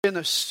In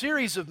a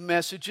series of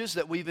messages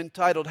that we've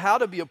entitled How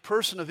to Be a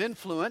Person of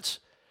Influence,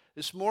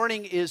 this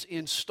morning is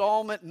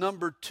installment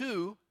number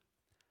 2.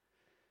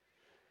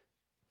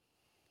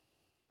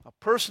 A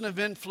person of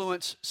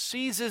influence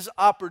seizes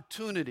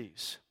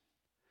opportunities.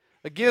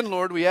 Again,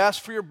 Lord, we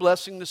ask for your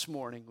blessing this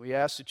morning. We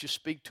ask that you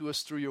speak to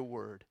us through your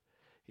word.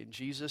 In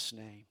Jesus'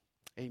 name,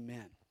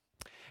 amen.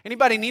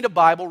 Anybody need a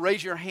Bible?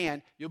 Raise your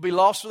hand. You'll be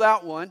lost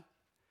without one.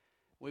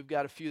 We've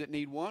got a few that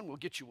need one. We'll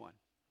get you one.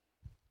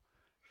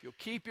 You'll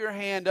keep your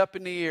hand up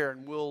in the air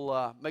and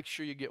we'll make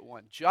sure you get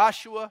one.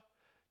 Joshua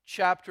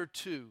chapter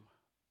 2,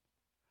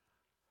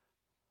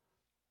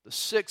 the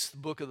 6th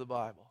book of the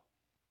Bible.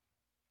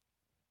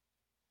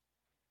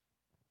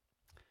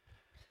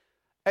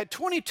 At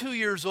 22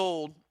 years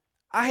old,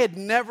 I had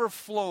never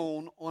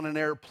flown on an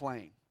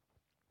airplane.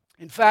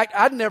 In fact,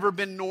 I'd never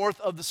been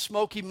north of the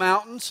Smoky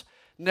Mountains,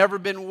 never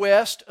been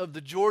west of the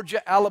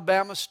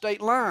Georgia-Alabama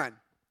state line.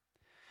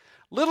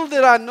 Little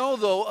did I know,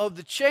 though, of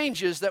the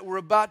changes that were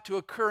about to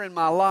occur in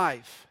my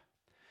life.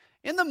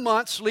 In the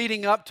months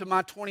leading up to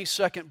my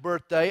 22nd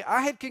birthday,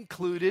 I had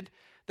concluded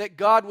that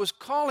God was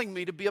calling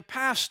me to be a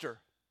pastor.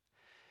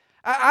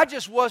 I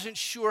just wasn't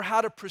sure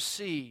how to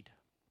proceed.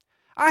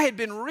 I had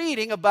been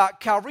reading about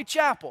Calvary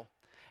Chapel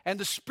and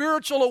the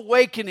spiritual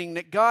awakening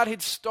that God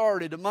had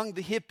started among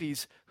the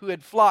hippies who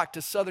had flocked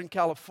to Southern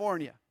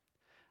California.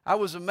 I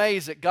was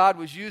amazed that God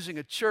was using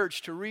a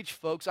church to reach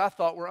folks I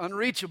thought were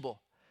unreachable.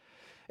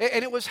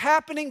 And it was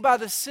happening by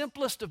the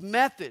simplest of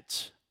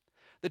methods.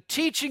 The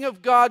teaching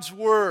of God's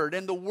Word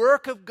and the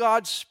work of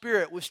God's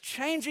Spirit was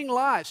changing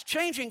lives,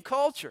 changing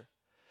culture.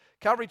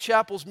 Calvary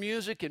Chapel's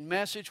music and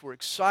message were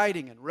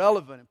exciting and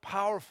relevant and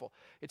powerful.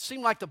 It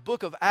seemed like the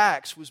book of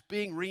Acts was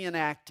being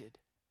reenacted.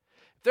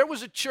 If there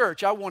was a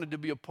church I wanted to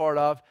be a part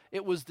of,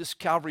 it was this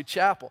Calvary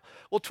Chapel.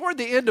 Well, toward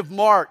the end of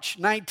March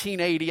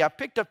 1980, I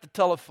picked up the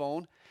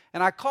telephone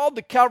and I called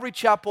the Calvary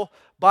Chapel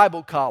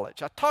Bible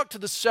College. I talked to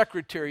the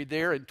secretary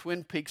there in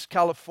Twin Peaks,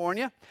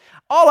 California.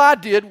 All I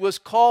did was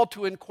call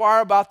to inquire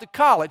about the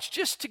college,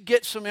 just to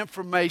get some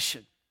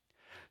information.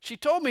 She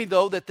told me,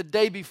 though, that the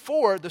day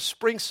before, the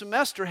spring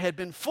semester had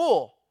been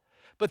full.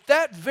 But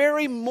that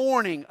very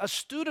morning, a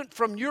student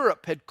from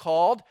Europe had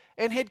called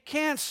and had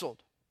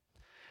canceled.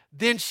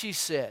 Then she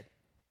said,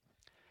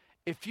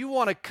 "If you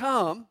want to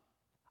come,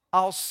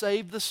 I'll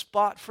save the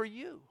spot for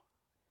you."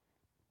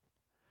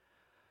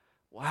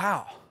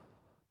 Wow.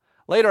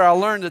 Later I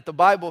learned that the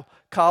Bible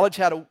College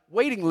had a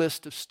waiting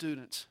list of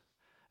students.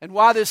 And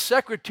why this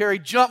secretary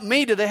jumped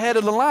me to the head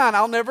of the line,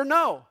 I'll never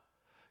know.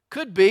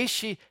 Could be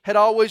she had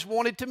always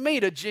wanted to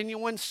meet a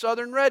genuine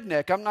Southern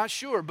redneck. I'm not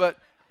sure, but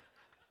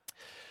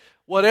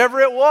whatever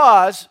it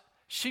was,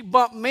 she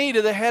bumped me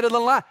to the head of the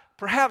line.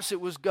 Perhaps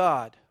it was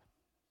God.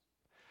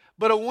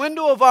 But a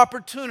window of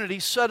opportunity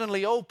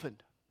suddenly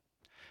opened.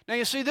 Now,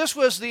 you see, this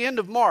was the end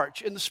of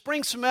March, and the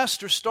spring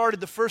semester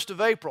started the 1st of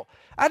April.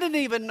 I didn't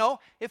even know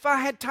if I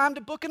had time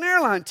to book an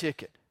airline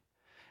ticket.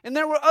 And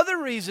there were other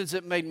reasons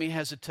that made me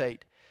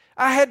hesitate.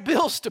 I had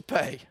bills to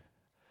pay.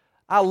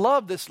 I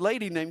loved this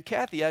lady named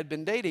Kathy I'd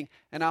been dating,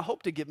 and I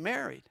hoped to get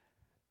married.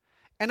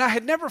 And I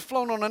had never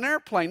flown on an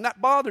airplane.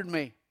 That bothered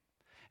me.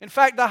 In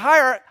fact, the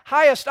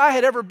highest I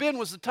had ever been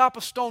was the top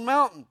of Stone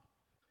Mountain.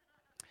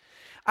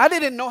 I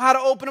didn't know how to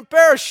open a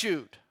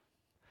parachute.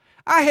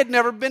 I had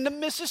never been to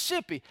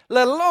Mississippi,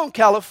 let alone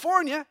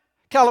California.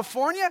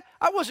 California,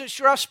 I wasn't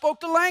sure I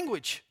spoke the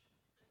language.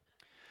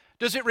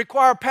 Does it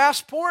require a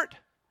passport?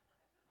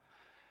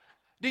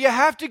 Do you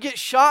have to get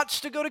shots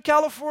to go to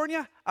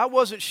California? I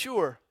wasn't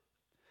sure.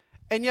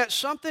 And yet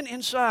something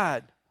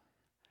inside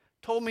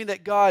told me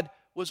that God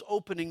was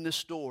opening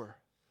this door.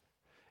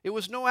 It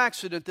was no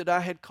accident that I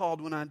had called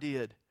when I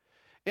did.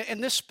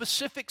 And this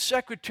specific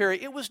secretary,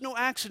 it was no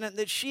accident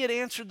that she had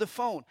answered the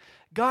phone.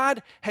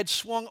 God had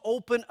swung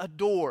open a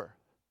door,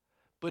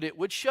 but it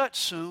would shut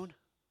soon.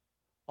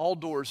 All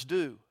doors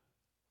do.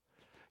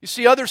 You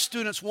see, other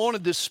students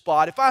wanted this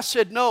spot. If I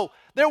said no,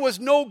 there was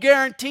no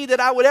guarantee that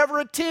I would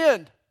ever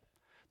attend.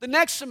 The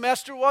next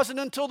semester wasn't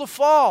until the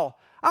fall.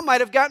 I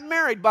might have gotten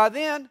married by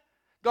then,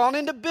 gone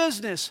into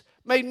business,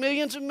 made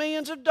millions and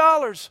millions of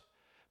dollars,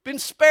 been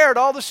spared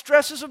all the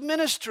stresses of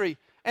ministry,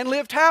 and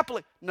lived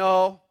happily.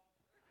 No.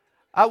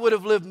 I would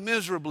have lived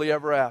miserably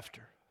ever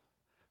after.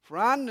 For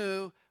I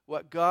knew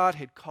what God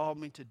had called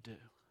me to do.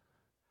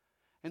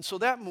 And so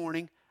that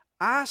morning,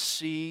 I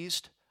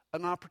seized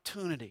an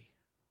opportunity.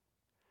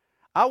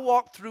 I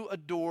walked through a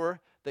door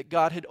that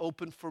God had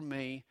opened for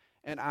me,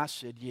 and I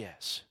said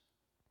yes.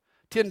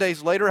 10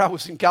 days later, I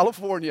was in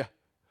California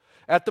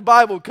at the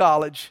Bible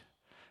College.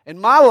 And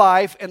my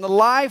life and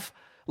the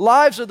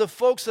lives of the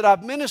folks that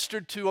I've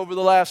ministered to over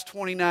the last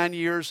 29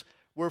 years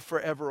were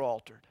forever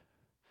altered.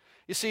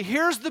 You see,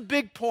 here's the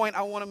big point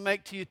I want to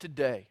make to you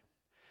today.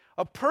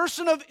 A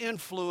person of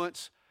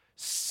influence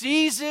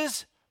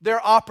seizes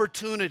their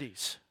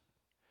opportunities.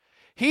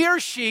 He or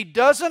she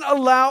doesn't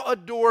allow a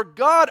door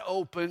God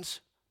opens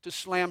to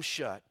slam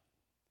shut.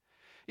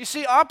 You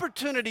see,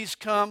 opportunities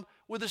come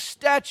with a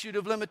statute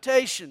of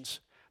limitations.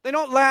 They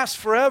don't last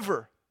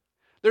forever.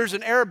 There's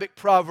an Arabic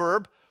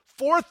proverb,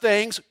 four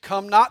things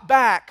come not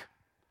back: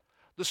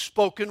 the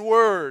spoken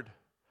word,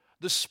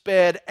 the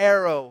sped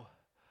arrow,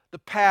 the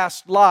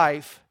past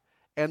life,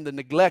 and the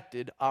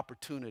neglected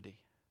opportunity.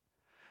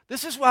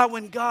 This is why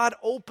when God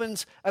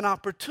opens an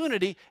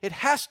opportunity, it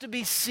has to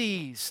be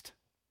seized.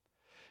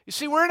 You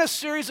see, we're in a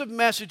series of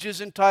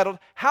messages entitled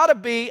How to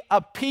Be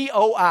a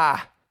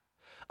POI,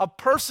 a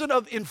person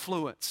of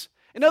influence.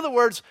 In other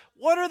words,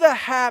 what are the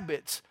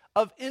habits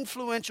of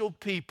influential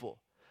people?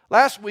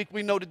 Last week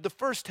we noted the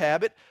first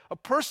habit: a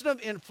person of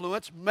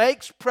influence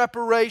makes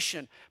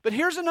preparation. But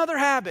here's another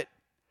habit: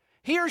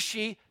 he or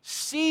she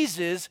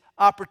seizes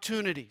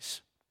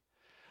opportunities.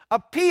 A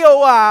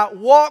POI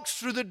walks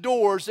through the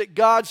doors that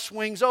God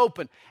swings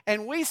open.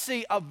 And we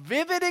see a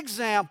vivid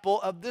example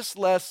of this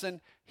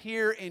lesson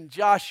here in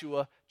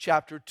Joshua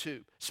chapter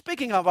 2.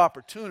 Speaking of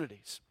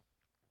opportunities,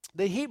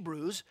 the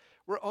Hebrews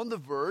were on the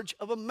verge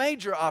of a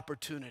major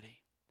opportunity.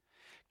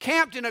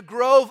 Camped in a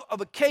grove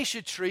of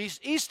acacia trees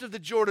east of the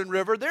Jordan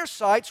River, their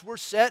sights were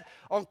set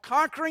on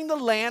conquering the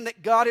land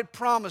that God had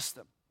promised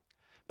them.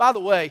 By the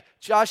way,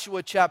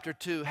 Joshua chapter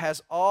 2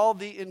 has all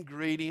the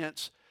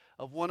ingredients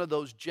of one of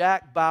those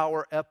Jack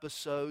Bauer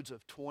episodes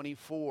of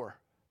 24.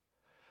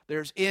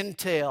 There's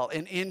intel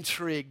and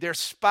intrigue. There's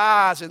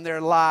spies and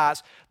their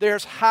lies.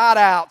 There's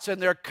hideouts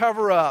and their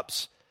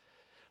cover-ups.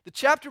 The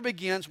chapter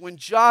begins when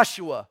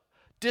Joshua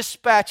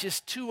dispatches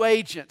two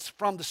agents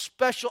from the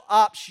special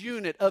ops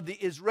unit of the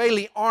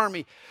Israeli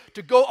army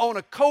to go on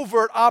a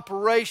covert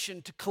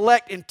operation to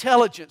collect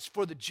intelligence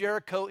for the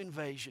Jericho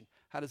invasion.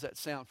 How does that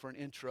sound for an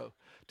intro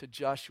to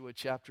Joshua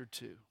chapter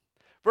 2?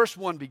 Verse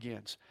 1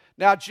 begins,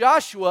 "Now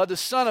Joshua, the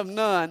son of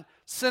Nun,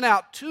 sent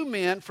out two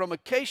men from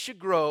Acacia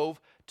Grove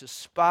to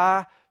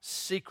spy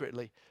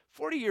secretly."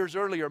 40 years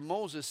earlier,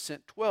 Moses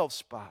sent 12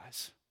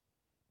 spies.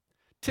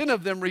 10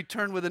 of them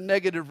returned with a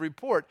negative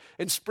report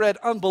and spread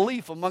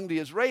unbelief among the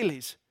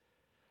Israelis.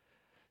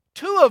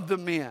 Two of the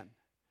men,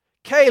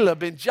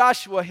 Caleb and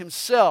Joshua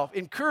himself,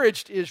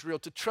 encouraged Israel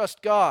to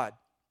trust God.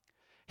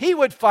 He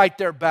would fight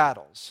their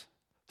battles.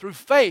 Through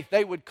faith,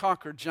 they would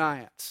conquer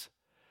giants.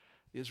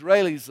 The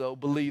Israelis, though,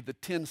 believed the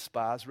 10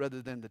 spies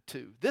rather than the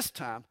 2. This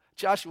time,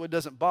 Joshua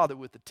doesn't bother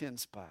with the 10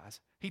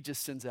 spies. He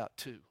just sends out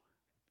 2.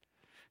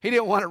 He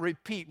didn't want to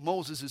repeat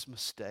Moses'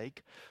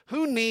 mistake.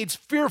 Who needs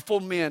fearful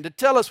men to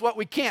tell us what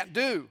we can't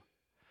do?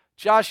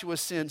 Joshua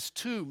sends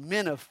 2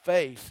 men of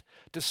faith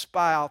to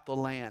spy out the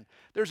land.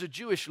 There's a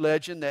Jewish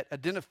legend that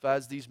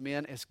identifies these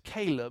men as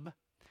Caleb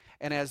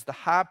and as the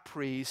high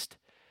priest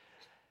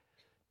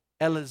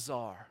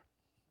Eleazar.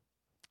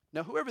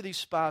 Now, whoever these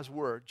spies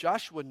were,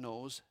 Joshua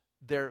knows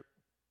they're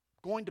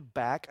going to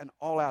back an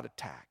all-out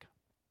attack.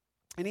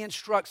 And he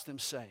instructs them,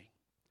 saying,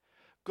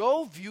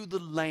 "Go view the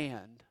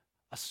land,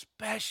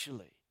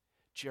 especially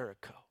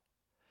Jericho."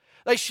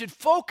 They should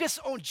focus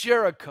on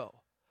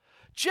Jericho,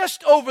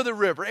 just over the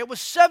river. It was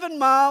 7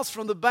 miles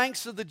from the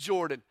banks of the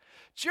Jordan.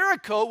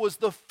 Jericho was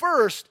the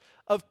first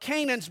of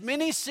Canaan's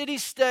many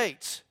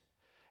city-states.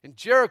 And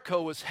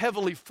Jericho was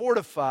heavily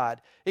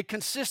fortified. It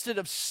consisted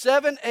of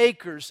 7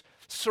 acres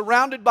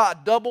surrounded by a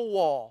double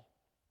wall.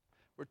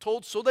 We're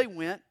told, so they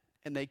went,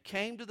 and they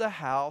came to the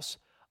house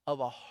of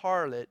a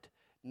harlot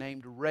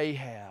named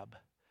Rahab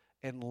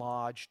and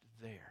lodged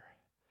there.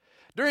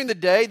 During the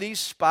day, these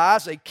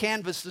spies, they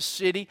canvassed the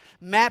city,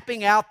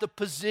 mapping out the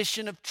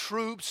position of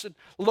troops and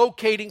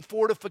locating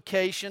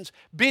fortifications,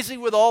 busy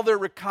with all their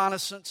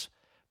reconnaissance.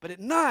 But at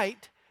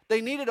night, they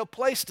needed a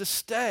place to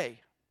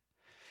stay.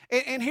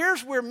 And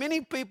here's where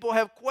many people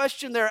have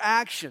questioned their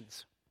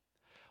actions.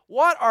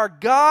 What are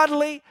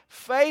godly,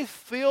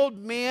 faith-filled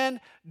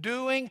men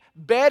doing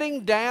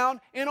bedding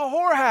down in a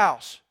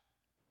whorehouse?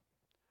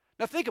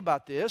 Now think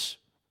about this.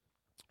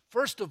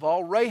 First of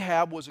all,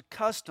 Rahab was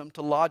accustomed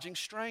to lodging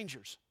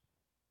strangers.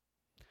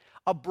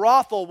 A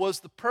brothel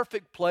was the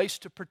perfect place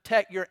to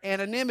protect your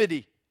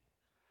anonymity.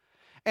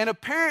 And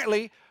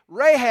apparently,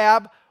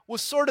 Rahab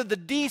was sort of the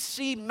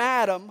D.C.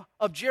 madam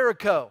of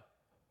Jericho.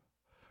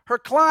 Her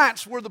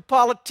clients were the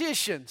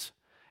politicians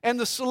and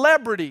the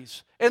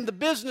celebrities and the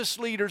business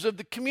leaders of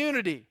the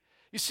community.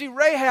 You see,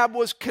 Rahab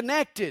was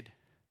connected.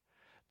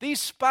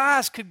 These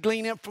spies could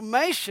glean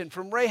information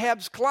from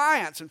Rahab's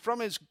clients and from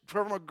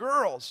her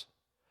girls.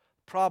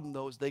 The problem,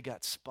 though, is they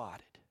got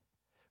spotted.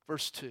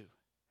 Verse 2.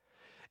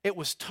 "It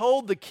was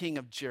told the king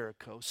of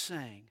Jericho,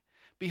 saying,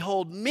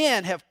 Behold,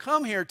 men have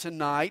come here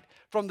tonight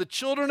from the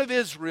children of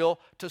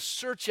Israel to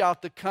search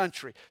out the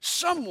country."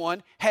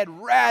 Someone had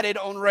ratted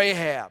on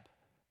Rahab.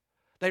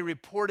 They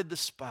reported the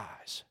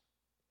spies.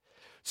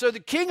 So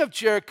the king of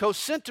Jericho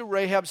sent to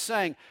Rahab,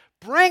 saying,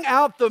 "Bring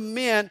out the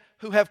men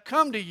who have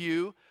come to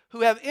you,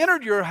 who have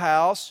entered your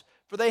house,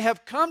 for they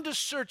have come to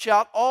search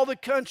out all the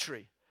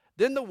country."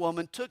 Then the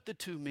woman took the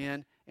 2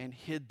 men and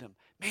hid them.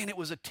 Man, it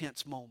was a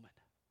tense moment.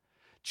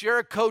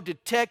 Jericho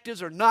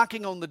detectives are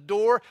knocking on the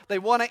door. They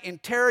want to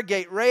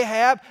interrogate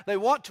Rahab. They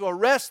want to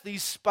arrest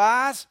these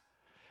spies.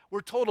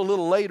 We're told a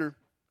little later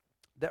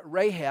that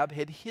Rahab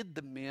had hid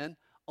the men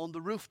on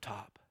the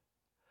rooftop.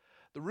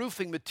 The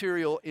roofing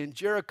material in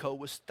Jericho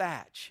was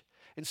thatch.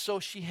 And so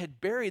she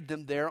had buried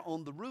them there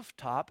on the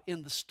rooftop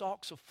in the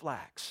stalks of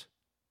flax.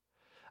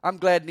 I'm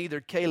glad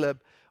neither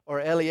Caleb or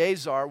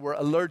Eleazar were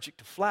allergic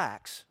to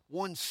flax.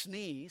 One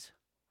sneeze,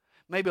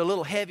 maybe a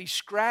little heavy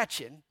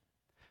scratching,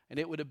 and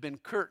it would have been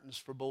curtains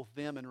for both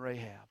them and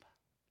Rahab.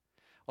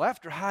 Well,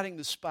 after hiding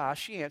the spy,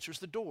 she answers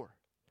the door.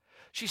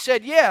 She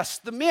said, "Yes,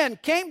 the men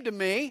came to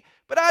me,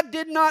 but I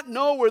did not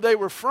know where they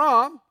were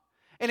from.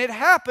 And it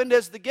happened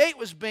as the gate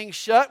was being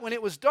shut, when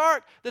it was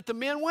dark, that the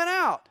men went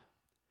out.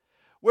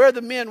 Where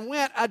the men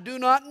went, I do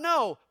not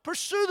know.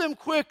 Pursue them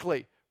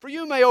quickly, for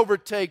you may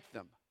overtake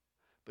them."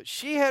 But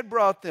she had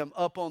brought them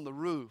up on the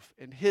roof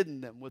and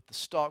hidden them with the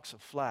stalks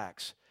of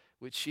flax,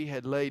 which she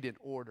had laid in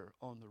order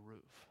on the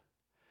roof.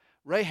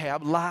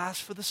 Rahab lies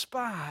for the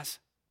spies.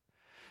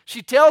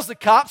 She tells the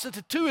cops that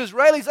the two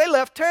Israelis, they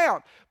left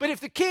town. But if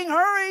the king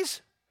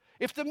hurries,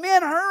 if the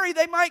men hurry,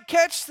 they might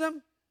catch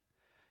them.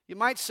 You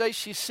might say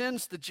she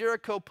sends the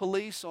Jericho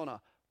police on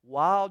a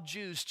wild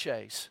Jews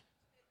chase.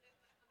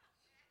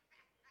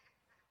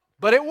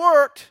 But it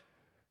worked.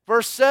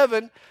 Verse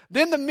 7,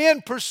 then the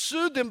men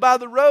pursued them by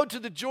the road to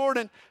the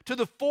Jordan, to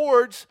the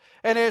fords,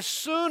 and as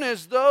soon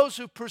as those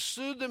who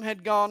pursued them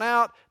had gone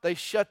out, they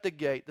shut the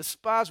gate. The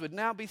spies would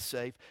now be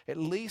safe, at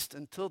least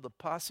until the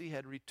posse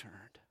had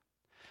returned.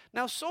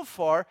 Now, so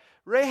far,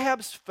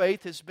 Rahab's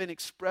faith has been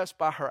expressed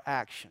by her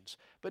actions,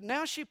 but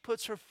now she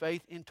puts her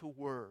faith into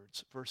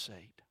words. Verse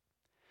 8.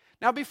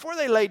 Now, before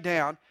they lay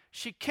down,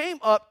 she came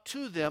up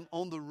to them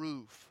on the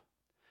roof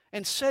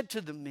and said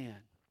to the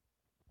men,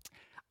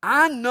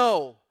 "I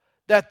know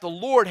that the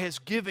Lord has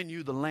given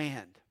you the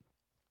land,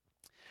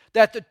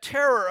 that the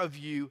terror of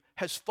you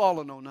has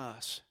fallen on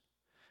us,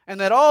 and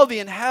that all the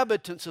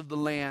inhabitants of the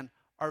land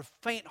are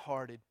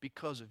faint-hearted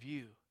because of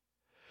you.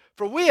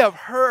 For we have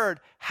heard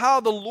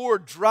how the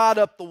Lord dried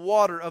up the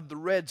water of the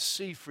Red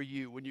Sea for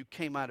you when you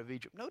came out of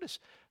Egypt." Notice,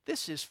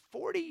 this is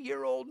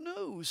 40-year-old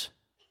news.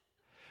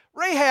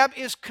 Rahab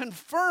is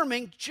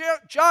confirming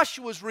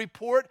Joshua's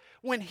report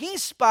when he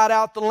spied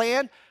out the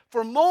land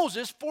for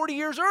Moses 40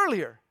 years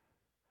earlier.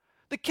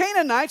 The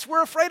Canaanites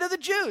were afraid of the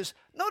Jews.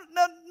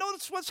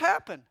 Notice what's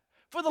happened.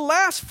 For the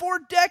last 4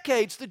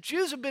 decades, the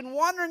Jews have been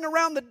wandering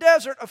around the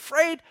desert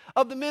afraid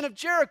of the men of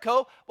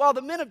Jericho, while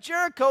the men of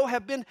Jericho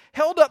have been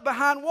held up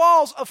behind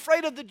walls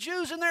afraid of the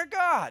Jews and their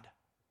God.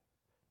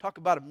 Talk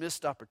about a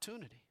missed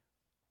opportunity.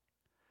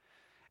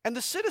 And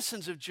the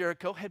citizens of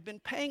Jericho had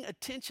been paying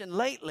attention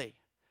lately.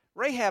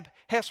 Rahab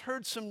has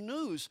heard some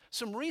news,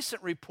 some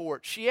recent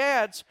reports. She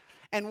adds,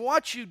 "And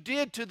what you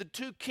did to the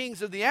 2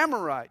 kings of the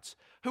Amorites,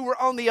 who were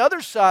on the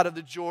other side of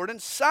the Jordan,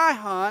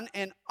 Sihon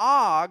and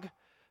Og,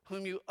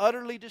 whom you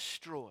utterly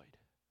destroyed."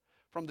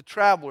 From the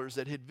travelers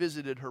that had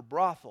visited her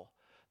brothel,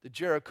 the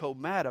Jericho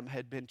madam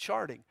had been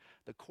charting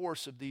the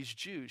course of these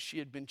Jews. She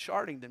had been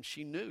charting them.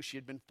 She knew. She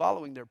had been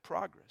following their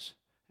progress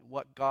and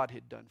what God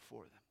had done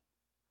for them.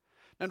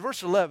 Now in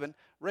verse 11,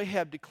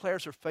 Rahab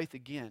declares her faith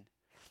again.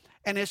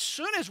 "And as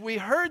soon as we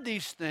heard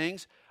these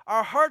things,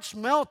 our hearts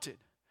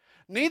melted.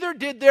 Neither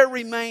did there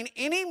remain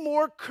any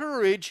more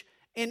courage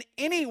in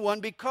anyone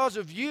because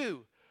of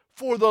you.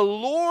 For the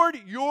Lord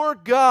your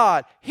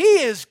God,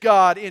 He is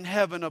God in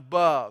heaven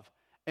above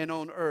and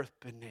on earth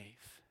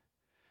beneath."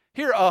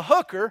 Here a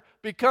hooker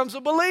becomes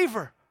a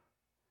believer.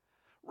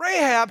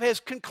 Rahab has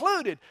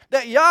concluded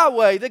that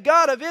Yahweh, the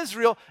God of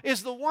Israel,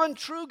 is the one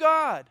true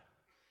God.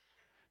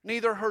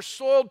 Neither her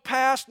soiled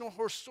past nor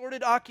her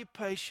sordid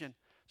occupation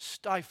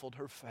stifled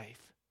her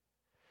faith.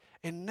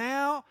 And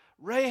now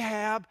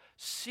Rahab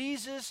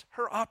seizes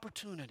her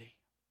opportunity.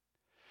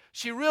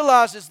 She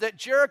realizes that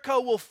Jericho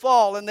will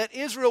fall and that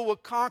Israel will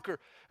conquer.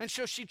 And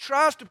so she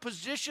tries to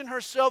position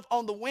herself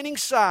on the winning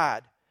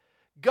side.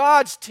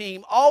 God's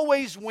team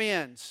always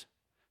wins.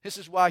 This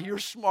is why you're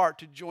smart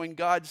to join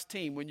God's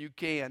team when you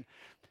can.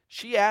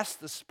 She asked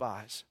the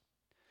spies,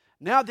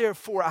 "Now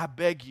therefore I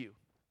beg you,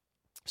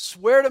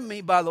 swear to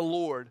me by the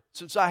Lord,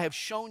 since I have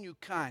shown you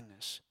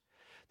kindness,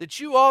 that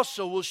you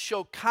also will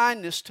show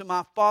kindness to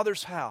my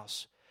father's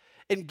house,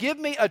 and give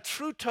me a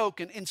true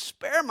token, and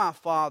spare my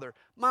father,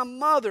 my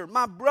mother,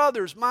 my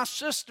brothers, my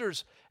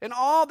sisters, and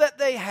all that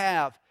they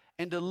have,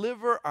 and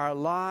deliver our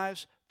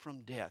lives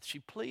from death." She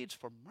pleads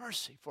for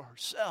mercy for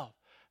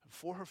herself and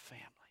for her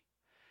family.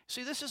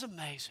 See, this is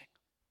amazing.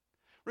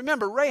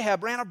 Remember,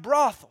 Rahab ran a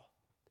brothel.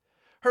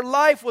 Her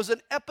life was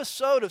an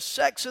episode of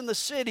Sex in the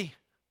City.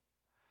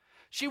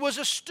 She was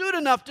astute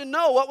enough to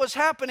know what was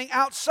happening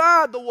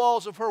outside the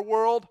walls of her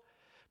world,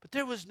 but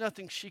there was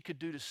nothing she could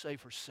do to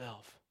save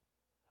herself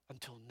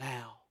until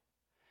now.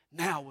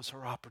 Now was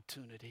her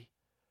opportunity.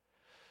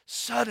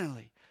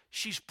 Suddenly,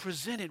 she's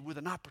presented with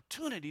an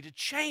opportunity to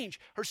change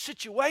her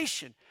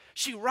situation.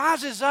 She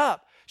rises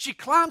up. She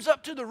climbs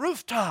up to the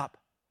rooftop,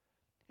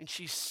 and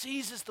she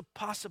seizes the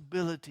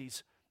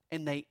possibilities,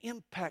 and they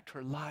impact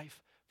her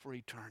life for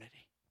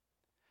eternity.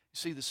 You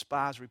see, the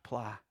spies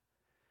reply,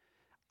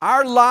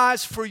 "Our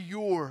lives for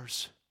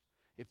yours,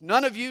 if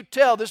none of you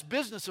tell this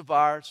business of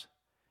ours,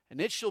 and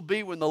it shall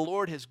be when the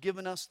Lord has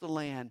given us the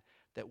land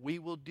that we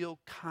will deal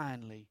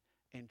kindly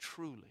and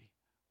truly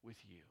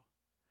with you."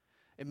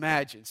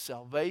 Imagine,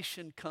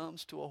 salvation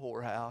comes to a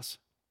whorehouse.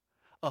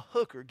 A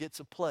hooker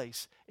gets a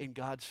place in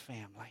God's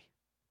family.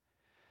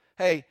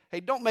 Hey,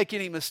 don't make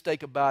any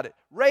mistake about it.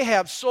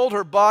 Rahab sold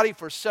her body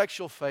for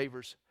sexual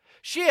favors.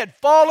 She had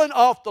fallen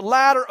off the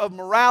ladder of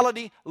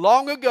morality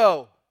long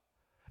ago.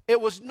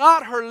 It was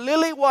not her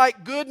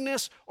lily-white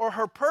goodness or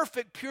her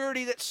perfect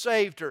purity that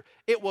saved her.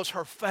 It was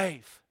her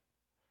faith.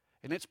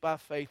 And it's by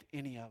faith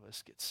any of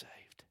us get saved.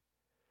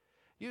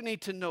 You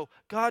need to know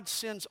God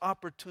sends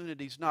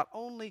opportunities not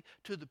only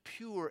to the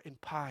pure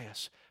and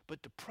pious,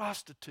 but to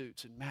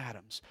prostitutes and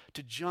madams,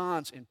 to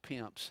Johns and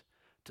pimps,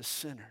 to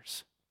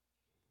sinners.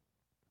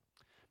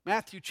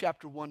 Matthew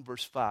chapter 1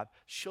 verse 5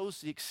 shows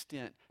the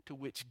extent to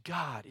which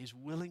God is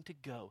willing to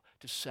go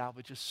to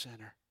salvage a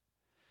sinner.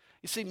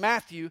 You see,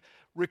 Matthew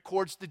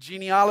records the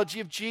genealogy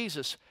of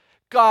Jesus,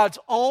 God's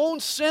own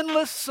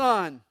sinless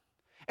Son.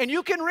 And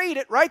you can read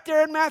it right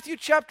there in Matthew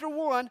chapter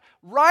 1,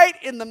 right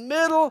in the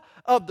middle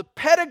of the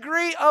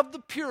pedigree of the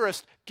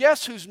purest.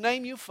 Guess whose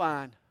name you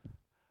find?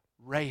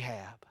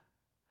 Rahab,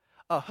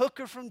 a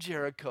hooker from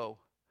Jericho.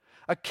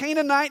 A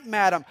Canaanite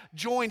madam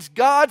joins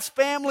God's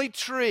family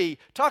tree.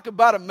 Talk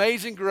about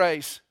amazing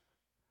grace.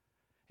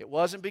 It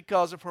wasn't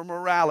because of her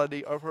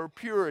morality or her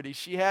purity.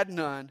 She had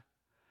none.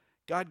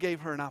 God gave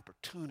her an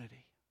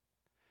opportunity.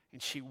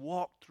 And she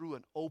walked through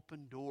an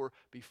open door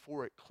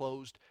before it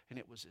closed, and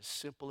it was as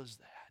simple as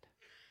that.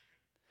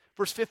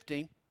 Verse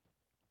 15,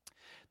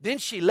 then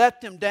she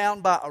let them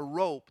down by a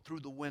rope through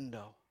the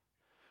window.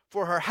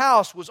 For her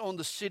house was on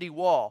the city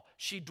wall.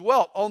 She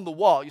dwelt on the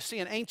wall. You see,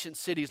 in ancient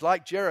cities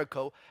like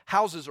Jericho,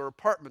 houses or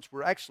apartments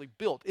were actually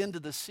built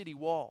into the city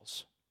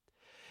walls.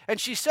 And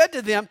she said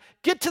to them,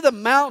 get to the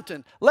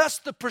mountain,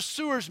 lest the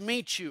pursuers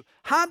meet you.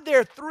 Hide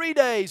there 3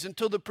 days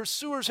until the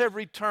pursuers have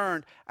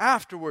returned.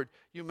 Afterward,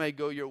 you may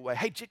go your way.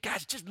 Hey,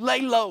 guys, just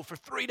lay low for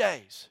 3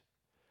 days,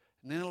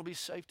 and then it'll be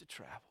safe to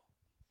travel.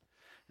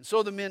 And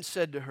so the men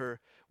said to her,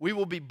 we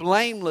will be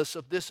blameless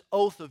of this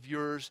oath of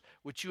yours,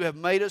 which you have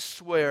made us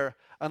swear,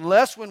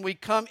 unless when we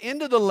come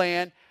into the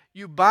land,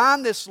 you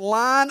bind this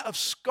line of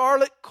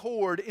scarlet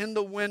cord in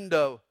the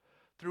window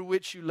through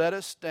which you let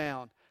us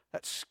down.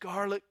 That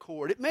scarlet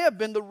cord. It may have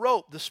been the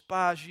rope the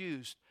spies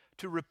used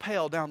to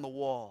rappel down the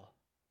wall.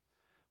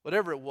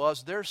 Whatever it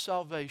was, their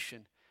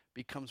salvation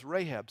becomes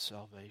Rahab's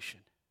salvation.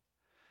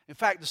 In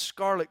fact, the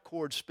scarlet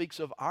cord speaks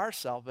of our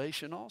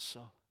salvation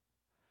also.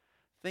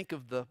 Think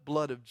of the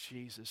blood of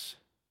Jesus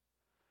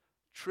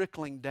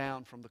trickling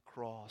down from the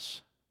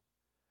cross.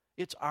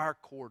 It's our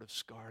cord of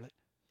scarlet.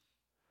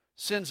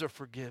 Sins are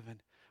forgiven.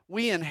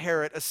 We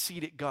inherit a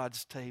seat at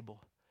God's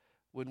table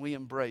when we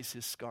embrace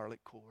His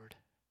scarlet cord.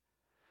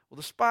 Well,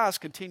 the spies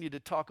continue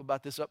to talk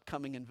about this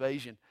upcoming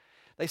invasion.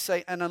 They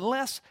say, and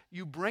unless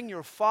you bring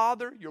your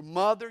father, your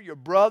mother, your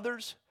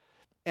brothers,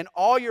 and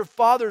all your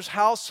father's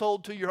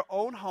household to your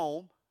own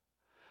home,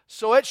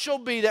 so it shall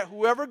be that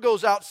whoever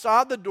goes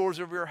outside the doors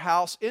of your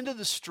house into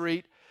the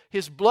street,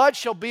 his blood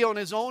shall be on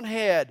his own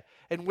head,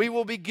 and we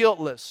will be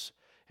guiltless.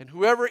 And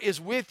whoever is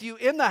with you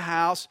in the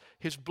house,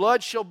 his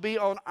blood shall be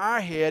on our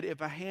head if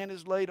a hand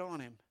is laid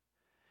on him.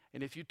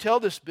 And if you tell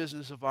this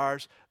business of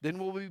ours,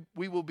 then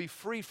we will be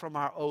free from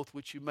our oath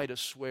which you made us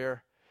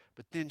swear.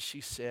 But then she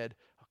said,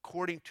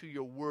 according to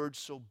your word,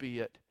 so be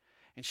it.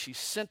 And she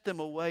sent them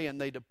away, and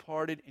they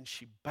departed, and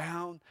she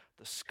bound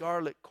the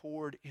scarlet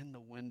cord in the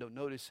window.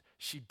 Notice,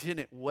 she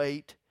didn't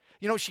wait.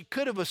 You know, she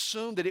could have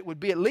assumed that it would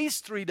be at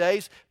least 3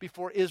 days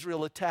before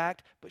Israel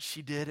attacked, but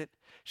she didn't.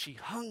 She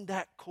hung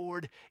that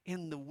cord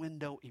in the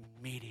window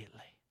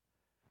immediately.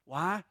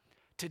 Why?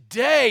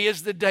 Today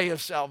is the day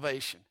of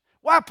salvation.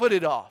 Why put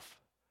it off?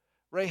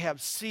 Rahab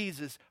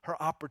seizes her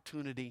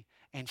opportunity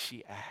and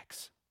she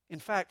acts. In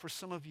fact, for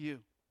some of you,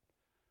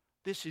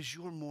 this is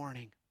your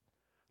morning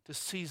to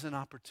seize an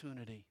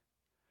opportunity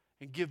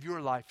and give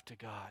your life to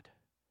God.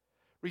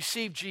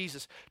 Receive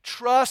Jesus.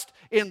 Trust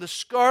in the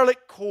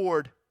scarlet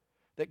cord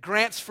that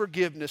grants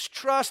forgiveness.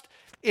 Trust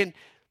in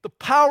the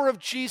power of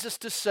Jesus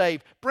to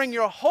save. Bring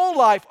your whole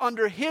life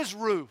under His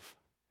roof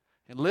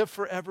and live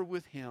forever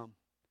with Him.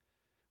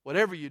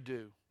 Whatever you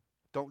do,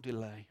 don't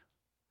delay.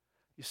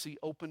 You see,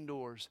 open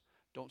doors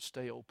don't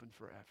stay open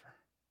forever.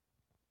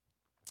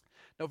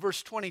 Now,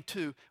 verse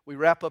 22, we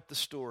wrap up the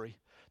story.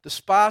 The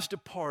spies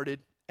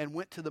departed and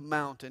went to the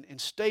mountain and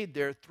stayed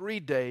there 3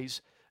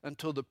 days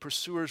until the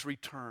pursuers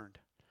returned.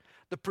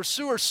 The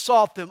pursuers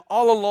sought them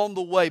all along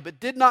the way,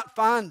 but did not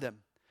find them.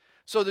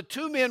 So the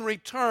 2 men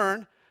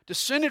returned,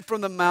 descended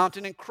from the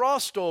mountain, and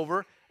crossed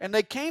over, and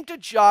they came to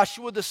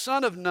Joshua the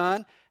son of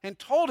Nun and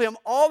told him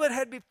all that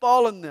had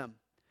befallen them.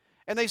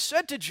 And they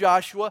said to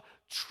Joshua,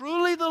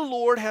 truly the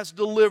Lord has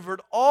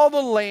delivered all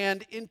the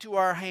land into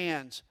our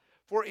hands.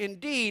 For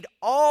indeed,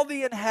 all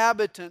the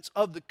inhabitants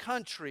of the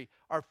country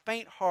are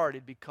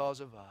faint-hearted because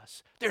of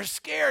us. They're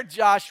scared,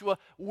 Joshua.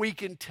 We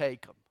can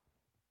take them.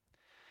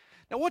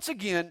 Now, once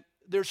again,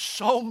 there's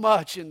so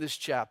much in this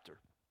chapter.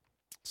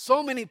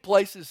 So many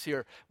places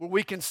here where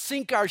we can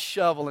sink our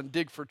shovel and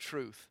dig for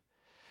truth.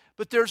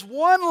 But there's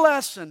one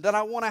lesson that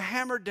I want to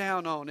hammer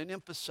down on and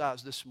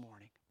emphasize this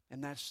morning,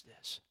 and that's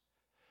this.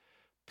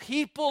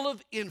 People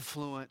of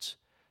influence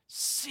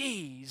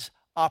seize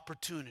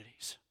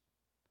opportunities.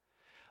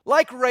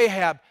 Like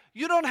Rahab,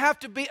 you don't have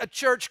to be a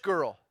church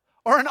girl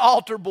or an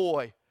altar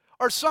boy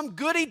or some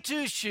goody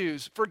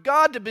two-shoes for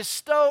God to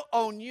bestow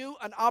on you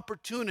an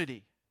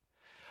opportunity.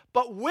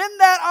 But when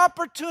that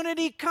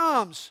opportunity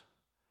comes,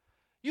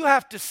 you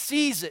have to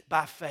seize it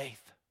by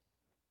faith.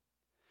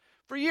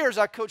 For years,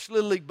 I coached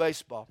Little League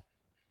Baseball.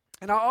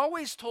 And I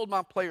always told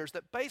my players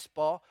that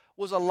baseball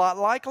was a lot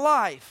like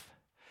life.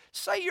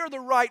 Say you're the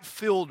right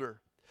fielder.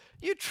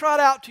 You trot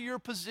out to your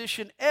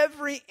position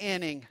every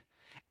inning,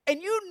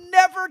 and you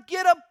never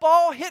get a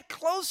ball hit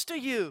close to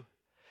you.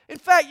 In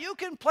fact, you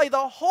can play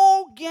the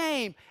whole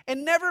game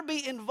and never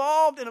be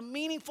involved in a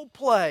meaningful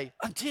play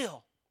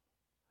until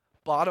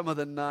bottom of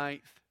the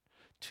ninth,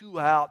 2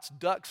 outs,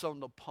 ducks on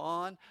the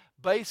pond,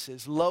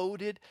 bases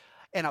loaded,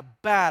 and a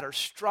batter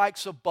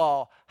strikes a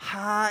ball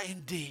high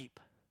and deep.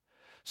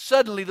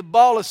 Suddenly, the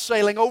ball is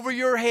sailing over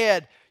your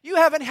head. You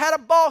haven't had a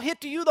ball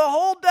hit to you the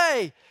whole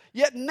day.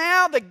 Yet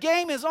now the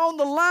game is on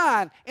the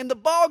line, and the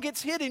ball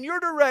gets hit in your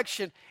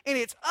direction, and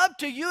it's up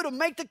to you to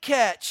make the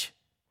catch.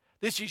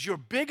 This is your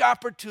big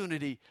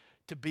opportunity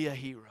to be a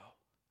hero.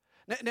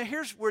 Now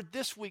here's where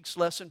this week's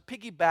lesson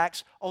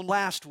piggybacks on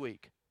last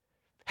week.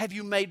 Have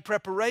you made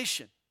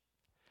preparation?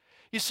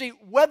 You see,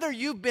 whether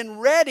you've been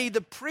ready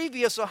the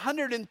previous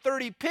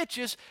 130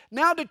 pitches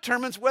now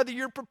determines whether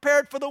you're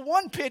prepared for the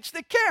one pitch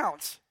that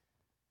counts.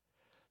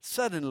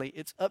 Suddenly,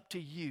 it's up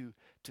to you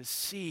to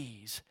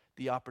seize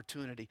the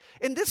opportunity.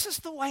 And this is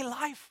the way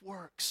life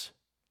works.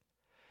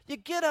 You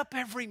get up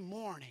every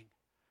morning.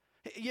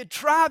 You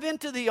drive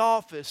into the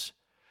office.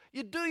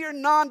 You do your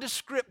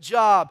nondescript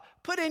job.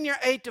 Put in your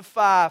 8 to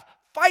 5.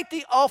 Fight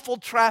the awful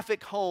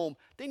traffic home.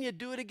 Then you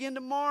do it again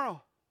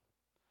tomorrow.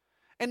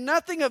 And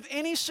nothing of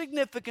any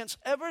significance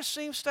ever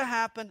seems to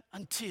happen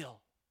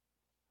until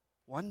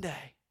one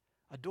day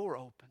a door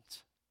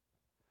opens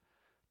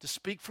to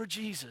speak for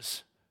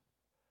Jesus,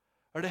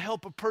 or to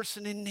help a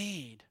person in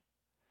need,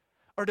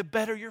 or to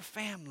better your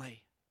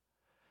family,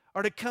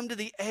 or to come to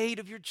the aid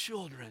of your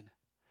children.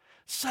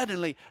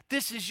 Suddenly,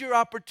 this is your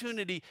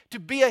opportunity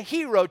to be a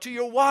hero to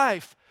your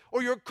wife,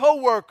 or your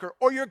coworker,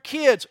 or your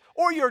kids,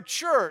 or your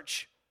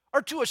church,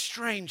 or to a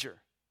stranger.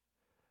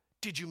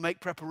 Did you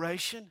make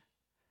preparation?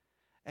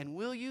 And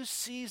will you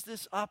seize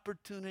this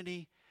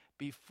opportunity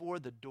before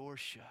the door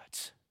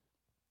shuts?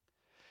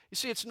 You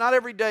see, it's not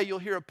every day you'll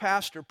hear a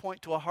pastor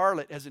point to a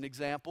harlot as an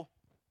example.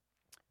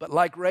 But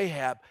like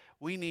Rahab,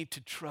 we need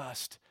to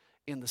trust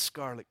in the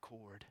scarlet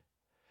cord.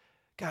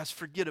 Guys,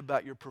 forget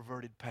about your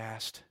perverted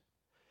past.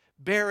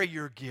 Bury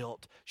your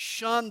guilt.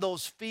 Shun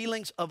those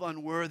feelings of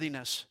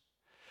unworthiness.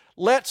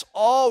 Let's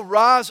all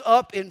rise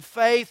up in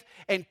faith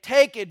and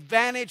take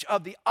advantage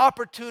of the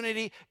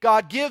opportunity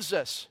God gives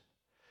us.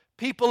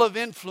 People of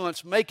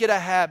influence, make it a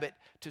habit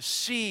to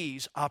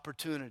seize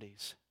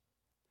opportunities.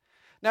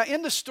 Now,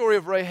 in the story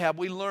of Rahab,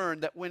 we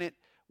learn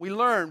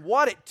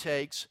what it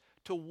takes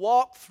to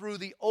walk through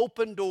the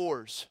open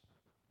doors.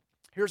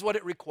 Here's what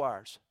it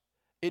requires.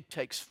 It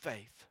takes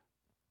faith.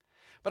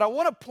 But I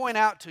want to point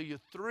out to you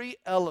 3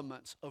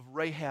 elements of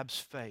Rahab's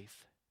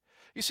faith.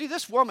 You see,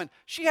 this woman,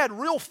 she had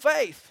real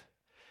faith.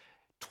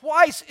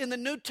 Twice in the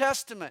New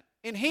Testament,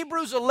 in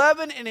Hebrews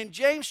 11 and in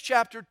James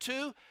chapter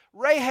 2,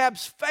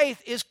 Rahab's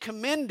faith is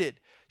commended.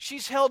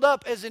 She's held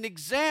up as an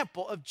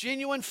example of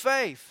genuine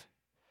faith.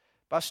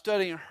 By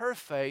studying her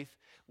faith,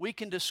 we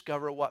can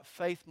discover what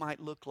faith might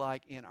look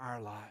like in our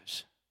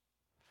lives.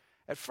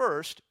 At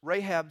first,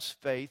 Rahab's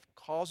faith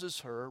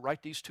causes her,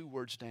 write these 2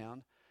 words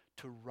down,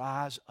 to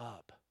rise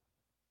up.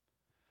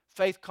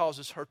 Faith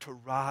causes her to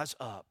rise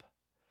up.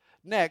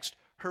 Next,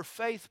 her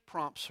faith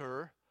prompts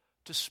her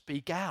to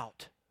speak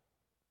out.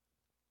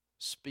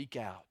 Speak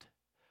out.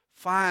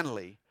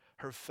 Finally,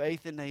 her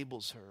faith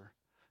enables her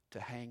to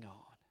hang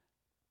on.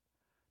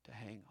 To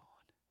hang on.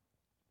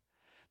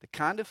 The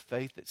kind of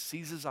faith that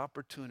seizes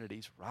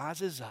opportunities,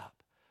 rises up,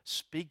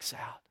 speaks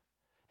out,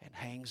 and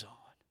hangs on.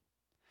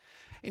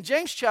 In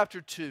James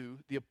chapter 2,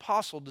 the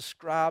apostle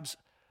describes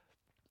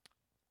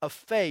a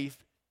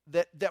faith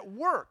that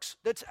works,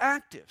 that's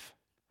active.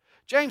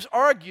 James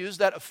argues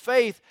that a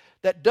faith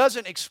that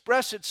doesn't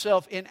express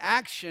itself in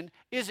action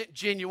isn't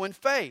genuine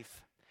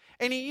faith.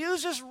 And he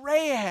uses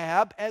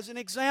Rahab as an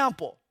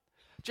example.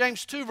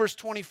 James 2 verse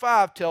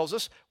 25 tells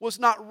us, was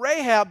not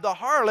Rahab the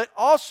harlot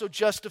also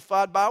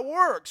justified by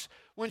works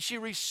when she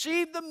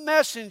received the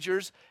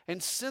messengers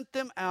and sent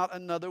them out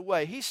another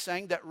way? He's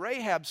saying that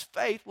Rahab's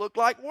faith looked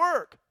like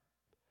work.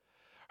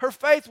 Her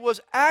faith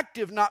was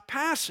active, not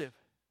passive.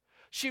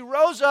 She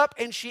rose up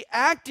and she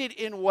acted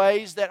in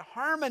ways that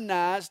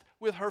harmonized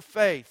with her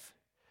faith.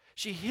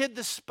 She hid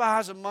the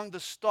spies among the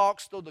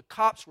stalks, though the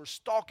cops were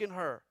stalking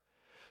her.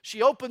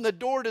 She opened the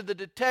door to the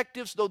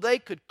detectives, though they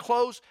could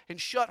close and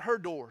shut her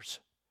doors.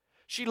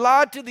 She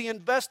lied to the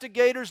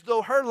investigators,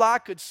 though her lie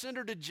could send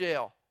her to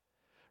jail.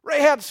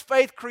 Rahab's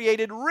faith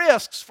created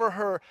risks for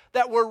her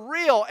that were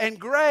real and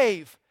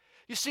grave.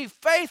 You see,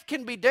 faith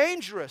can be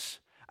dangerous.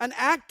 An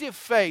active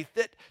faith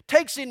that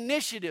takes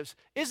initiatives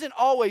isn't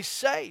always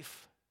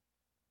safe.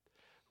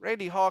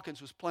 Randy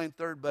Hawkins was playing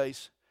third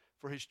base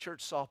for his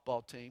church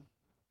softball team.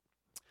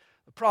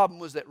 The problem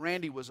was that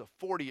Randy was a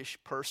 40-ish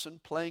person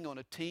playing on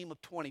a team of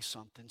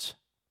 20-somethings.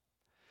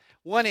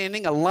 One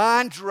inning, a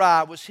line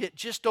drive was hit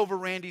just over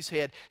Randy's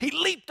head. He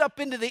leaped up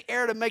into the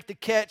air to make the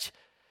catch,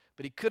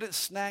 but he couldn't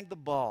snag the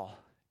ball.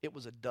 It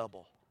was a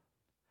double.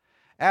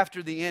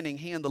 After the inning,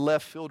 he and the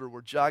left fielder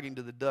were jogging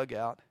to the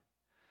dugout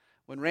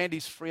when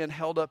Randy's friend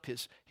held up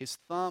his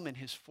thumb and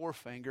his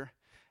forefinger,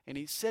 and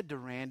he said to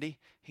Randy,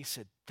 he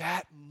said,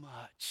 "That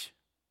much."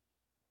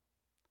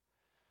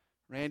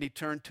 Randy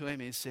turned to him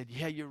and he said,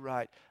 "Yeah, you're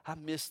right. I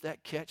missed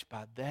that catch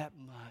by that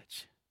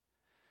much."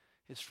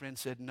 His friend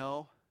said,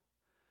 "No,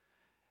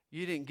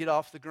 you didn't get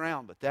off the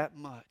ground, but that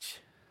much."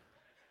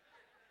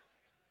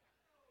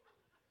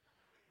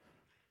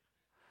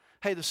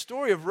 Hey, the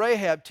story of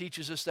Rahab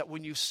teaches us that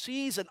when you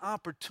seize an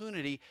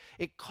opportunity,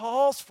 it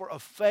calls for a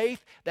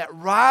faith that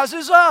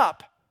rises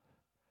up.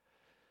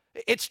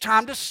 It's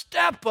time to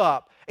step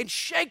up and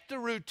shake the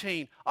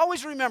routine.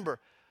 Always remember,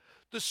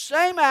 the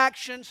same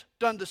actions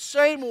done the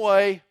same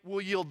way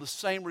will yield the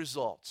same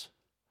results.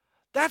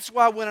 That's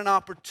why when an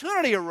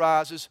opportunity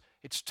arises,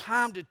 it's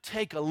time to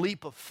take a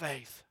leap of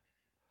faith.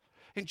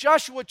 In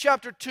Joshua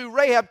chapter 2,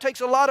 Rahab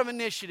takes a lot of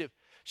initiative.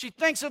 She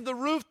thinks of the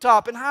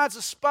rooftop and hides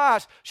the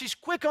spies. She's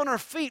quick on her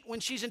feet when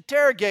she's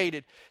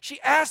interrogated. She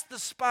asks the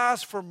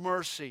spies for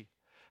mercy.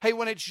 Hey,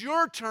 when it's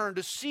your turn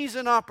to seize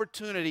an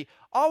opportunity,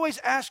 always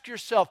ask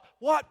yourself,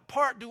 what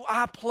part do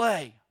I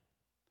play?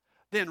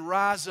 Then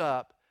rise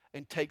up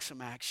and take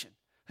some action.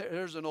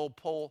 There's an old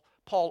Paul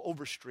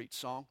Overstreet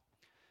song.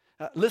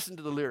 Listen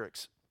to the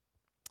lyrics.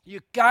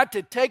 You've got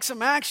to take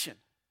some action.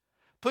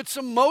 Put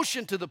some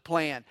motion to the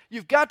plan.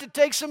 You've got to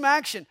take some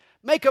action.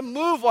 Make a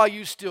move while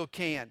you still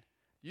can.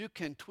 You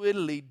can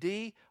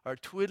twiddly-dee or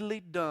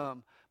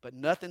twiddly-dum, but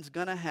nothing's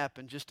going to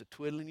happen just a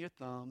twiddling your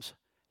thumbs.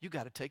 You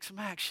got to take some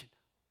action.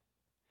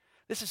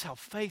 This is how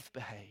faith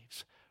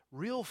behaves.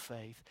 Real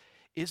faith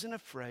isn't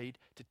afraid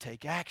to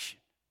take action.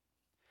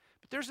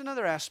 But there's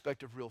another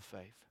aspect of real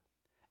faith.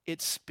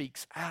 It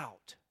speaks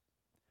out.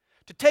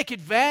 To take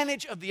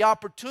advantage of the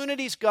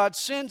opportunities God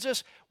sends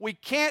us, we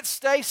can't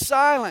stay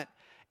silent.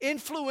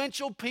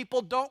 Influential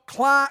people don't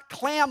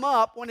clam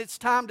up when it's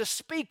time to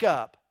speak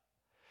up.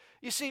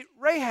 You see,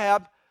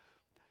 Rahab,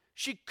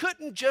 she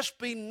couldn't just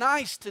be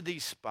nice to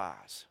these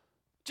spies.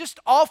 Just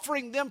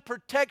offering them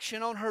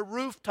protection on her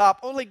rooftop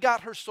only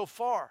got her so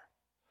far.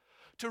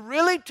 To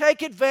really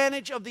take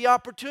advantage of the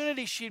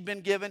opportunity she'd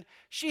been given,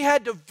 she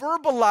had to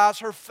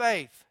verbalize her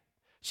faith.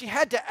 She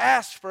had to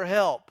ask for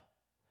help.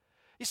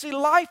 You see,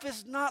 life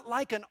is not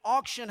like an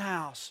auction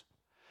house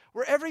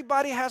where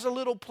everybody has a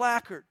little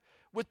placard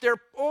with their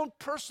own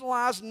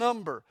personalized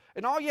number.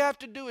 And all you have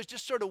to do is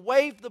just sort of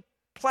wave the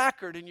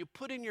placard and you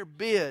put in your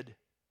bid.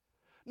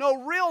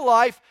 No, real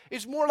life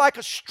is more like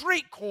a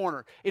street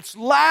corner. It's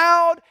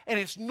loud and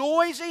it's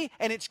noisy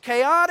and it's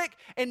chaotic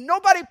and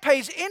nobody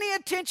pays any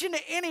attention to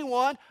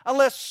anyone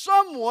unless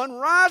someone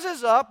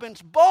rises up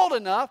and's bold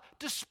enough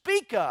to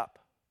speak up.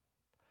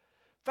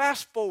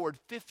 Fast forward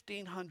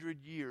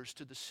 1,500 years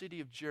to the city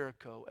of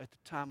Jericho at the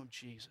time of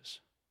Jesus.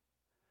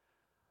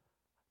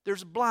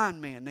 There's a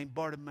blind man named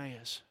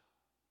Bartimaeus.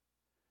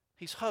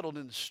 He's huddled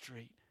in the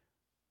street.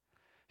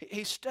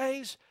 He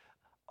stays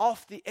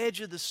off the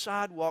edge of the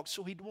sidewalk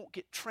so he won't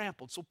get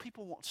trampled, so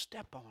people won't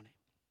step on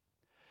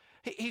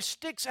him. He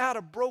sticks out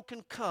a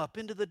broken cup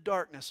into the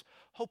darkness,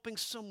 hoping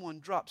someone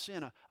drops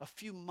in a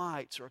few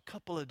mites or a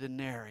couple of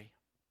denarii.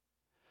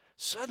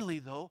 Suddenly,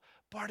 though,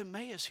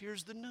 Bartimaeus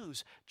hears the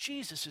news.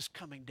 Jesus is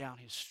coming down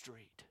his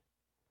street.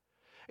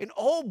 And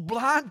old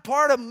blind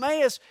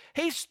Bartimaeus,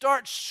 he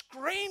starts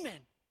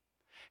screaming.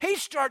 He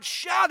starts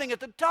shouting at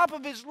the top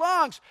of his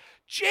lungs,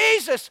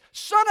 "Jesus,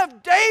 Son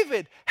of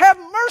David, have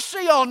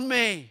mercy on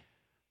me."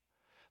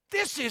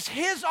 This is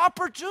his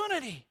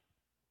opportunity.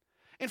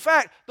 In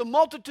fact, the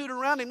multitude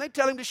around him, they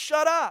tell him to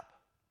shut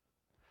up.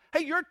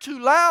 Hey, you're too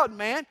loud,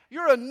 man.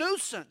 You're a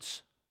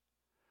nuisance.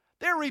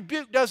 Their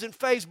rebuke doesn't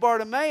faze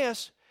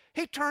Bartimaeus.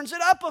 He turns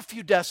it up a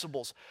few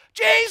decibels.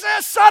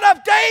 "Jesus, Son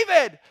of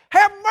David,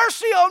 have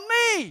mercy on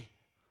me."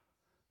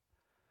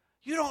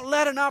 You don't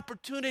let an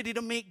opportunity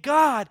to meet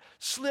God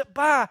slip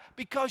by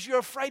because you're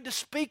afraid to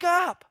speak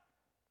up.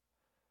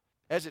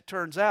 As it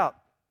turns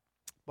out,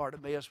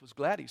 Bartimaeus was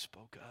glad he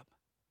spoke up.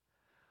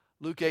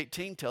 Luke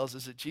 18 tells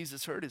us that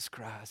Jesus heard his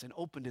cries and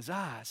opened his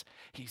eyes.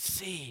 He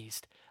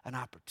seized an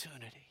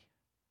opportunity.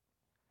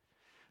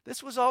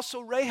 This was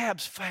also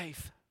Rahab's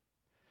faith.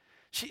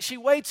 She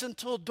waits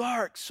until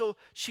dark so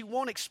she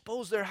won't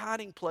expose their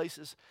hiding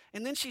places.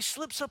 And then she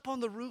slips up on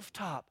the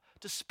rooftop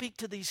to speak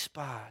to these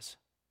spies.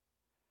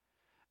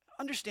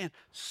 Understand,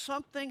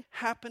 something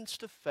happens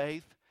to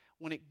faith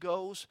when it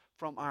goes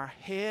from our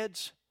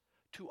heads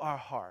to our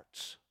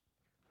hearts.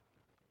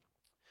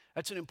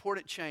 That's an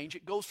important change.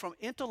 It goes from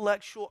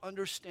intellectual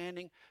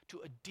understanding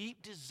to a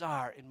deep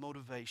desire and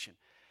motivation.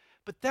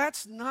 But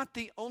that's not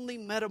the only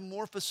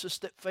metamorphosis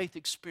that faith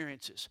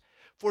experiences.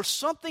 For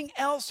something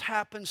else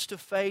happens to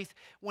faith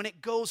when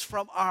it goes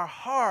from our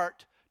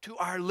heart to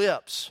our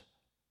lips.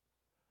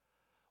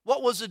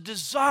 What was a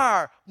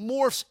desire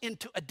morphs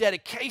into a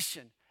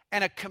dedication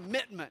and a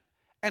commitment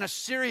and a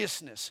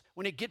seriousness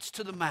when it gets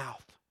to the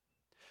mouth.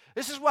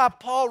 This is why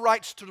Paul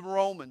writes to the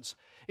Romans,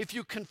 if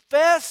you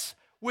confess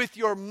with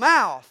your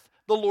mouth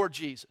the Lord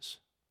Jesus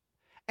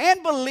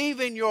and believe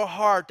in your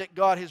heart that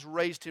God has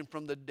raised him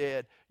from the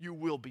dead, you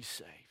will be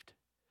saved.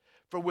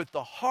 For with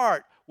the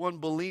heart one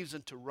believes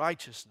unto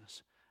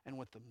righteousness, and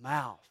with the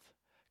mouth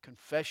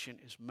confession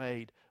is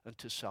made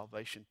unto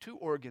salvation. Two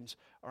organs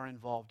are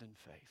involved in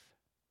faith: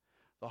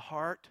 the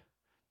heart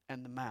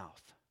and the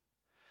mouth.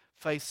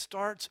 Faith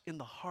starts in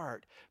the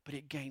heart, but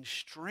it gains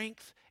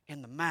strength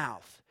in the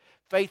mouth.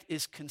 Faith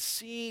is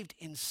conceived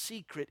in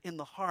secret in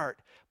the heart,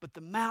 but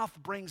the mouth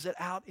brings it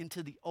out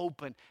into the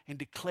open and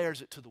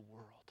declares it to the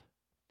world.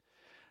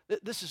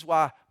 This is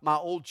why my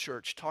old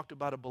church talked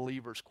about a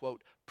believer's,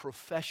 quote,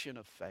 profession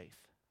of faith.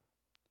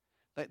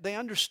 They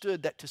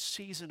understood that to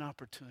seize an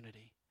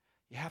opportunity,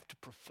 you have to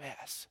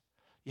profess.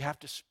 You have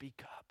to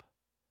speak up.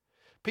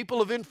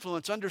 People of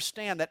influence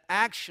understand that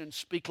actions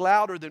speak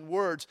louder than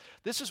words.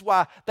 This is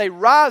why they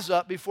rise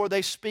up before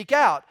they speak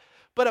out.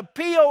 But a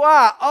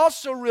POI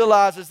also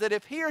realizes that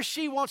if he or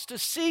she wants to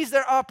seize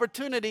their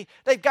opportunity,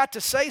 they've got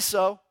to say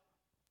so.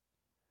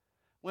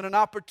 When an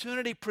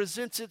opportunity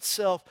presents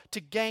itself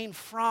to gain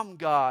from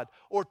God,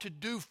 or to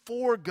do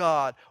for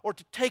God, or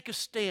to take a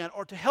stand,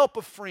 or to help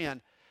a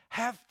friend,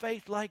 have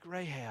faith like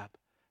Rahab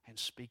and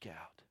speak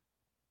out.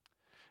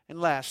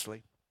 And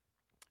lastly,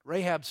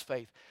 Rahab's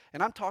faith,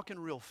 and I'm talking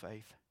real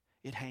faith,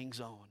 it hangs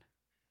on.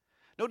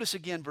 Notice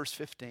again verse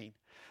 15.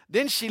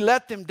 Then she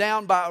let them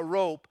down by a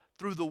rope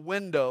through the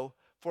window,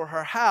 for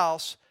her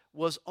house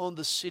was on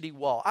the city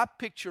wall. I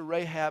picture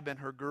Rahab and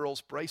her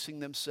girls bracing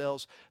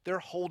themselves. They're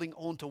holding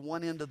on to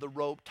one end of the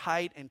rope,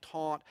 tight and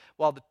taut,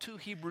 while the two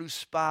Hebrew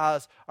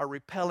spies are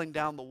rappelling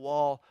down the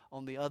wall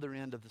on the other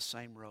end of the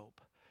same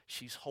rope.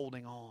 She's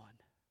holding on.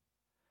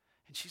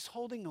 And she's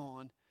holding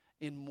on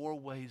in more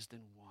ways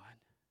than one.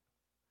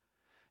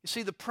 You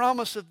see, the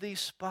promise of these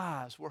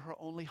spies were her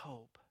only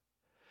hope.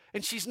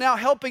 And she's now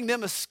helping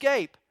them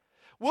escape.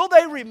 Will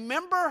they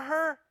remember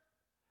her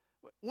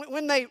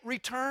when they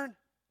return?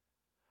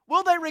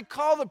 Will they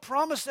recall the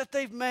promise that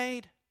they've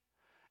made?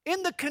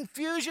 In the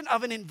confusion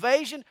of an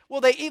invasion, will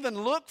they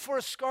even look for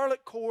a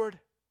scarlet cord?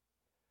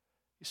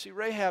 You see,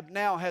 Rahab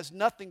now has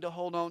nothing to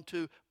hold on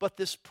to but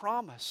this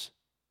promise.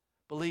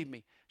 Believe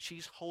me,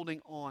 she's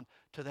holding on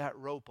to that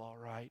rope all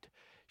right.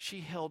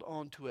 She held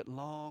on to it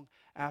long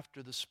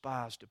after the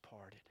spies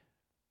departed.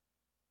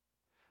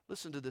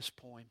 Listen to this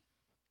poem.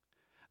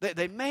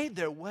 They made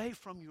their way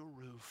from your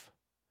roof,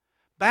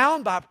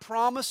 bound by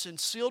promise and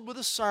sealed with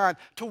a sign,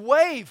 to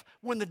wave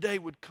when the day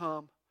would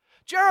come.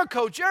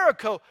 Jericho,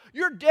 Jericho,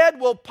 your dead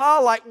will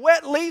pile like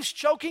wet leaves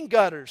choking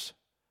gutters.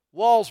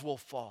 Walls will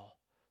fall,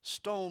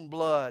 stone,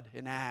 blood,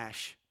 and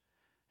ash.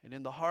 And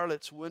in the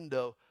harlot's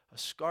window, a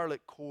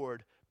scarlet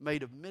cord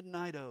made of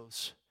midnight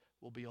oaths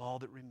will be all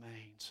that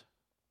remains.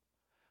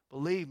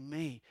 Believe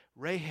me,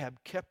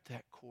 Rahab kept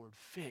that cord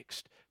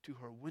fixed to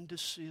her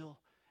windowsill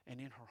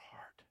and in her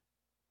heart.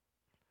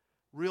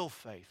 Real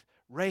faith,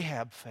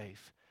 Rahab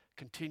faith,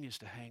 continues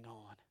to hang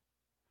on.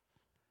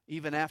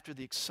 Even after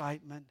the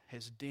excitement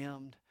has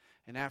dimmed,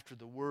 and after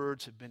the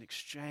words have been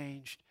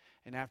exchanged,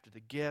 and after the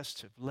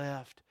guests have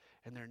left,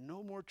 and there are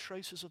no more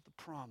traces of the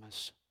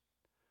promise,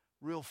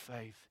 real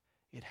faith,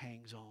 it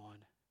hangs on.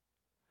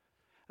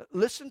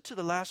 Listen to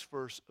the last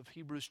verse of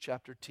Hebrews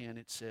chapter 10.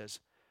 It says,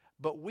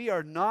 but we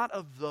are not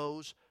of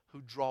those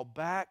who draw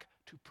back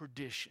to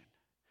perdition,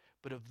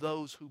 but of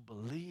those who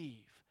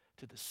believe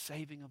to the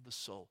saving of the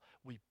soul.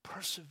 We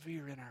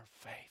persevere in our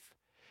faith.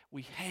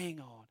 We hang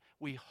on.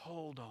 We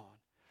hold on.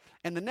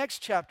 And the next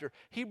chapter,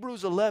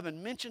 Hebrews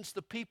 11, mentions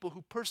the people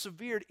who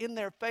persevered in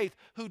their faith,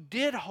 who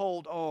did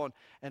hold on.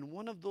 And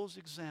one of those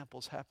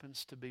examples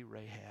happens to be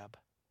Rahab.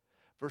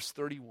 Verse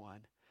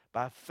 31,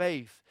 by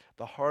faith,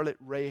 the harlot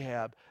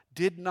Rahab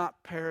did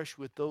not perish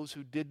with those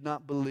who did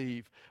not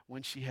believe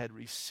when she had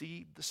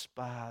received the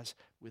spies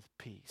with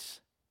peace.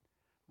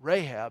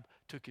 Rahab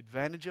took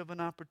advantage of an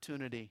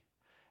opportunity,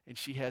 and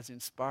she has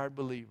inspired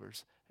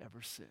believers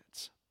ever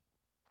since.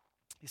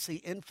 You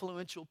see,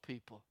 influential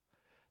people,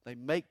 they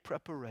make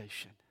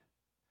preparation,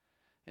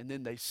 and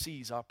then they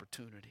seize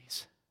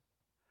opportunities.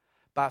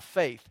 By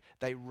faith,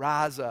 they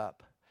rise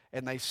up,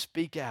 and they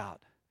speak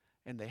out,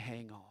 and they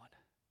hang on.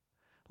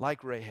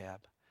 Like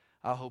Rahab,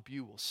 I hope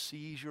you will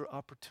seize your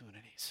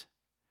opportunities.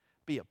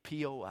 Be a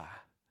POI,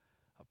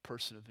 a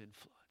person of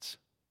influence.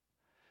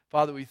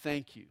 Father, we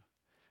thank you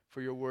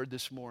for your word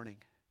this morning,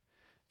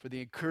 for the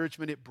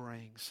encouragement it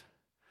brings.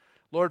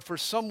 Lord, for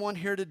someone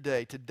here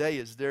today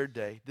is their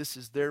day. This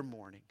is their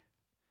morning.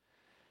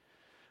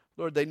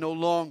 Lord, they no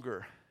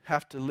longer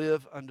have to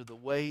live under the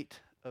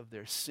weight of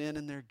their sin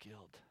and their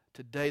guilt.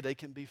 Today they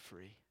can be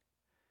free.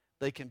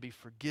 They can be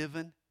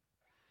forgiven.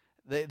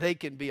 They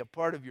can be a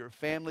part of your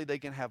family. They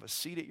can have a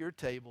seat at your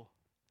table.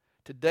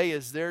 Today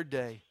is their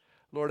day.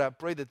 Lord, I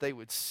pray that they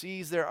would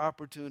seize their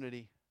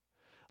opportunity.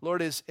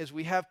 Lord, as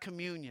we have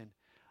communion,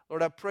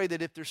 Lord, I pray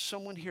that if there's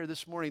someone here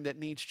this morning that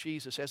needs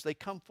Jesus, as they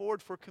come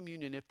forward for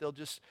communion, if they'll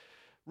just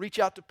reach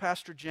out to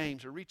Pastor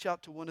James or reach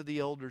out to one of the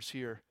elders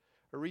here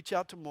or reach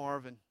out to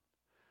Marvin,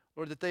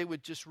 Lord, that they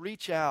would just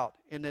reach out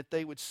and that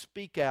they would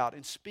speak out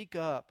and speak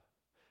up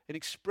and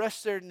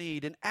express their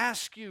need and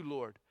ask you,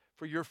 Lord,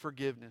 for your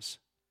forgiveness.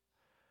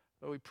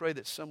 Lord, we pray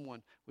that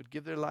someone would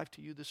give their life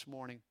to you this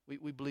morning.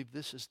 We believe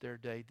this is their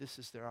day. This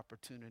is their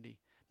opportunity.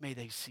 May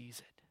they seize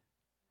it.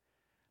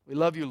 We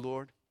love you,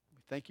 Lord.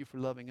 We thank you for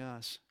loving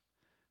us.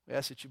 We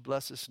ask that you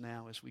bless us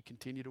now as we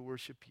continue to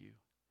worship you.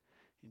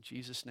 In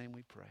Jesus' name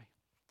we pray.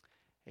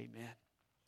 Amen.